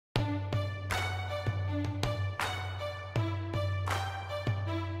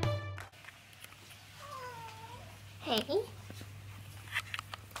Hey.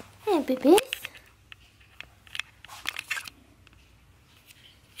 Hey, babies.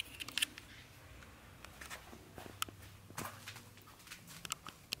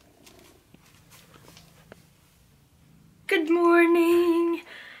 Good morning!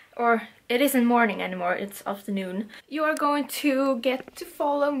 Or it isn't morning anymore, it's afternoon. You are going to get to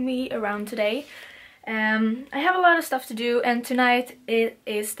follow me around today. I have a lot of stuff to do, and tonight it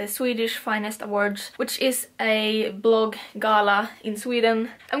is the Swedish Finest Awards, which is a blog gala in Sweden.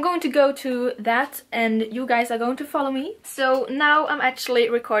 I'm going to go to that and you guys are going to follow me. So now I'm actually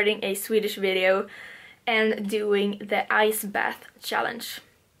recording a Swedish video and doing the ice bath challenge.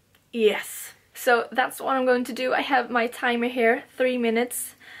 Yes. So that's what I'm going to do. I have my timer here, 3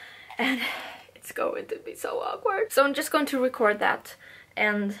 minutes, and it's going to be so awkward. So I'm just going to record that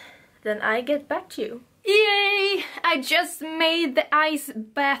and then I get back to you. Yay! I just made the ice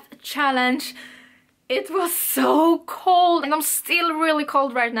bath challenge. It was so cold and I'm still really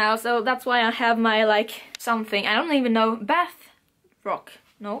cold right now, so that's why I have my like something, I don't even know, bath rock.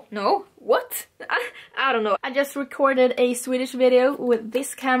 No, what? I don't know. I just recorded a Swedish video with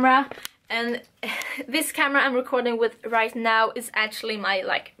this camera, and this camera I'm recording with right now is actually my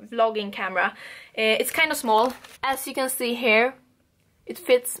like vlogging camera. It's kind of small. As you can see here, it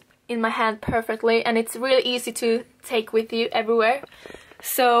fits in my hand perfectly and it's really easy to take with you everywhere.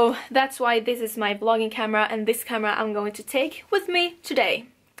 So that's why this is my vlogging camera, and this camera I'm going to take with me today,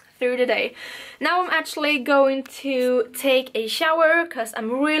 through the day. Now I'm actually going to take a shower because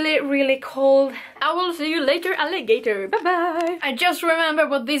I'm really cold. I will see you later, alligator. Bye bye. I just remember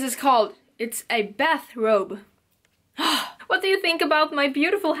what this is called. It's a bathrobe. What do you think about my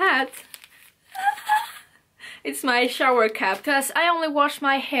beautiful hat? It's my shower cap, because I only wash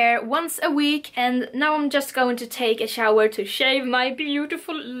my hair once a week, and now I'm just going to take a shower to shave my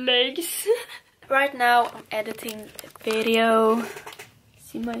beautiful legs. Right now I'm editing the video.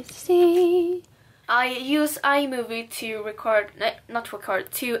 I use iMovie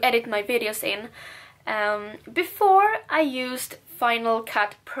to edit my videos in. Before I used Final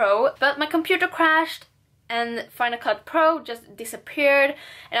Cut Pro, but my computer crashed and Final Cut Pro just disappeared,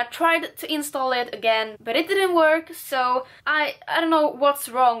 and I tried to install it again, but it didn't work, so I don't know what's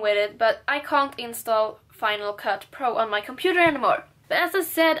wrong with it, but I can't install Final Cut Pro on my computer anymore. But as I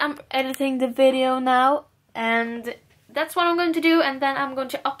said, I'm editing the video now, and that's what I'm going to do, and then I'm going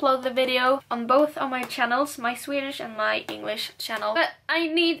to upload the video on both of my channels, my Swedish and my English channel. But I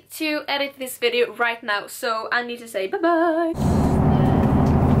need to edit this video right now, so I need to say bye-bye.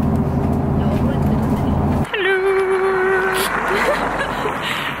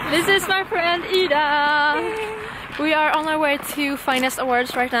 This is my friend Ida. We are on our way to Finest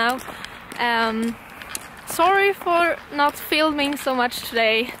Awards right now. Sorry for not filming so much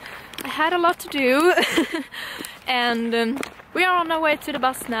today. I had a lot to do. And we are on our way to the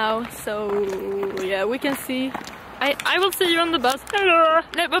bus now, so yeah, we can see. I will see you on the bus. Hello.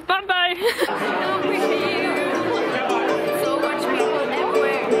 Bye bye.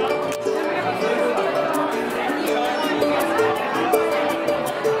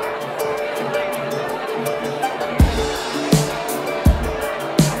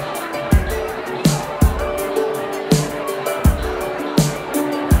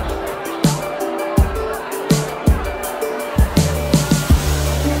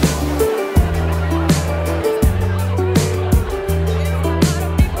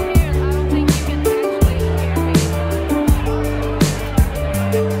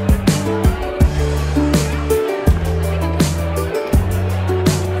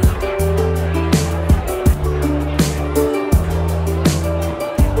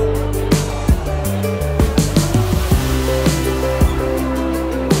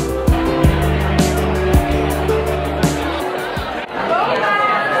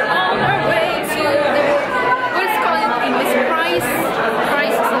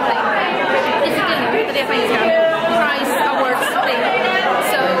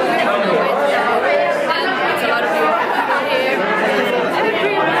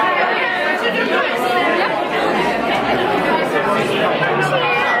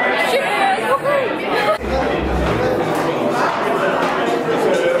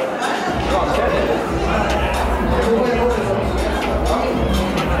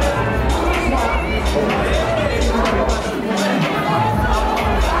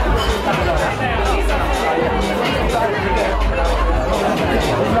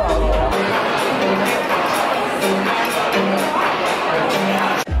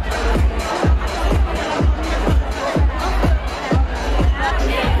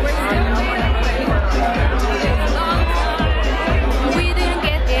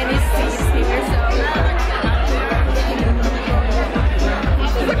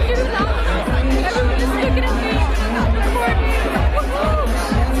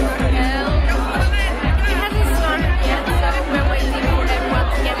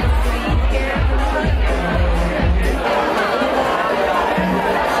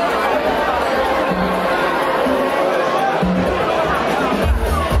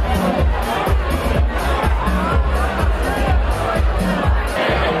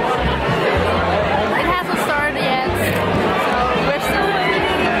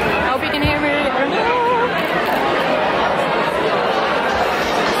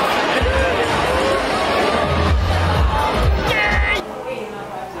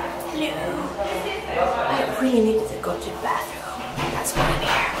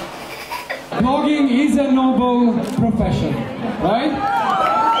 profession, right?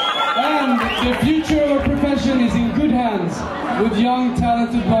 And the future of our profession is in good hands with young,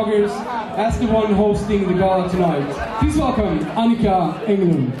 talented bloggers as the one hosting the gala tonight. Please welcome Annika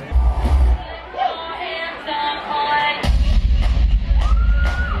Englund.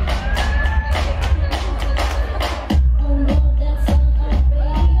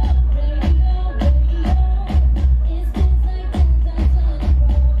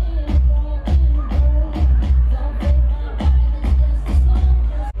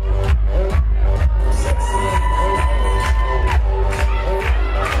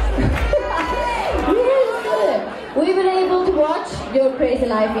 Your crazy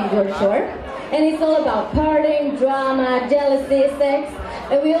life in Geordie Shore, and it's all about partying, drama, jealousy, sex,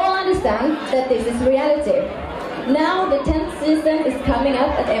 and we all understand that this is reality. Now the 10th season is coming up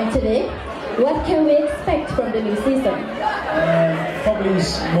at MTV. What can we expect from the new season? Probably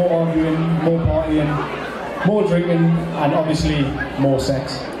more arguing, more partying, more drinking, and obviously more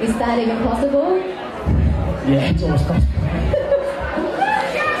sex. Is that even possible? Yeah, it's always possible.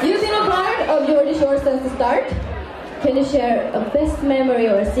 You've been a part of Geordie Shore since the start. Can you share a best memory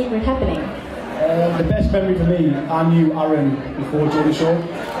or a secret happening? The best memory for me, I knew Aaron before Geordie Shore,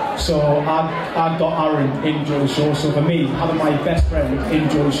 so I got Aaron in Geordie Shore, so for me, having my best friend in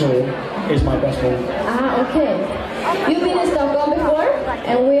Geordie Shore is my best friend. Ah, okay. You've been in Stockholm before,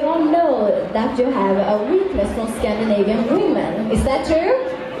 and we all know that you have a weakness from Scandinavian women. Is that true?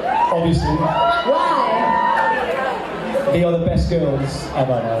 Obviously. Why? They are the best girls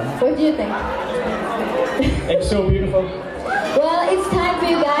ever known. What do you think? It's so beautiful. Well, it's time for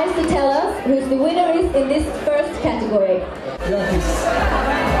you guys to tell us who the winner is in this first category.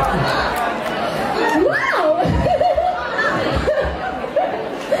 Wow!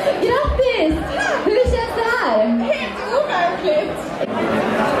 Grattis! Hur känns det här? Helt overkligt!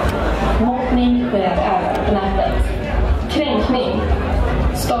 Mobbning sker över på nätet. Kränkning,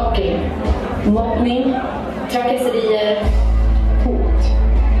 stalking, mobbning, trakasserier, hot.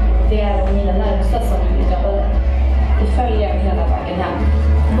 Det är mina närmsta som blir drabbade. Det följer hela vägen hem.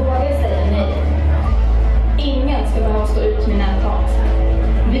 Våga säga nej. Ingen ska behöva stå ut med näthat.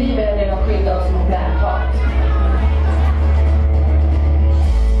 Vi behöver skydda oss mot näthat.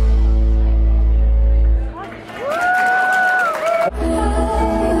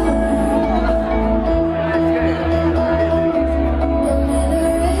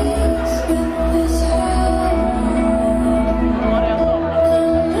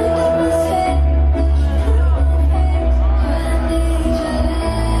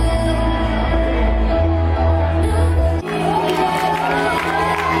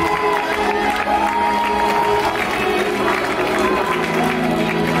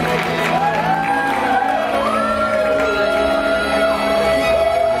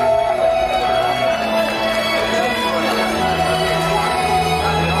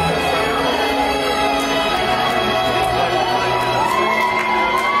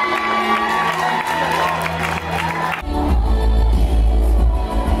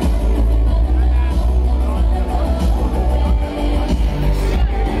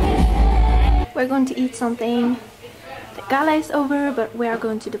 We're going to eat something. The gala is over, but we are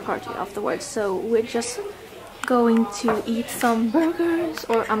going to the party afterwards, so we're just going to eat some burgers,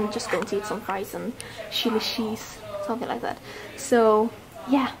 or I'm just going to eat some fries and chili cheese, something like that. So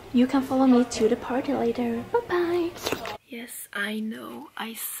yeah, you can follow me to the party later. Bye bye. Yes, I know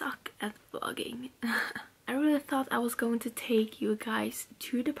I suck at vlogging. I really thought I was going to take you guys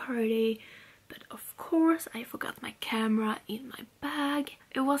to the party, but of course I forgot my camera in my bag.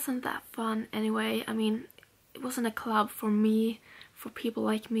 It wasn't that fun anyway. I mean, it wasn't a club for me, for people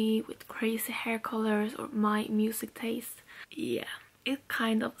like me with crazy hair colors or my music taste. Yeah, it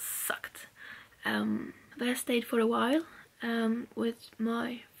kind of sucked. But I stayed for a while with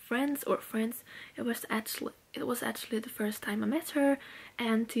my friends. It was actually the first time I met her,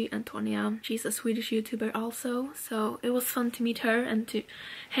 and to Antonia. She's a Swedish YouTuber also, so it was fun to meet her and to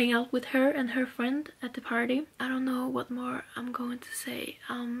hang out with her and her friend at the party. I don't know what more I'm going to say.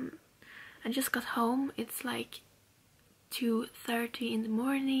 I just got home. It's like 2:30 in the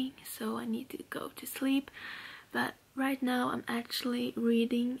morning, so I need to go to sleep. But right now I'm actually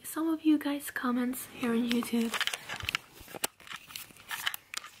reading some of you guys' comments here on YouTube.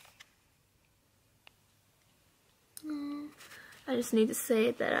 I just need to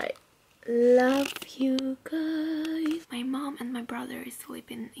say that I love you guys. My mom and my brother is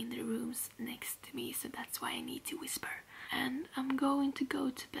sleeping in the rooms next to me, so that's why I need to whisper. And I'm going to go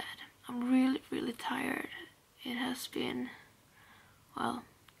to bed. I'm really tired. It has been, well,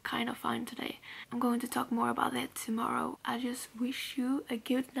 kind of fine today. I'm going to talk more about it tomorrow. I just wish you a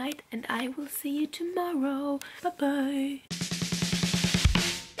good night and I will see you tomorrow. Bye bye.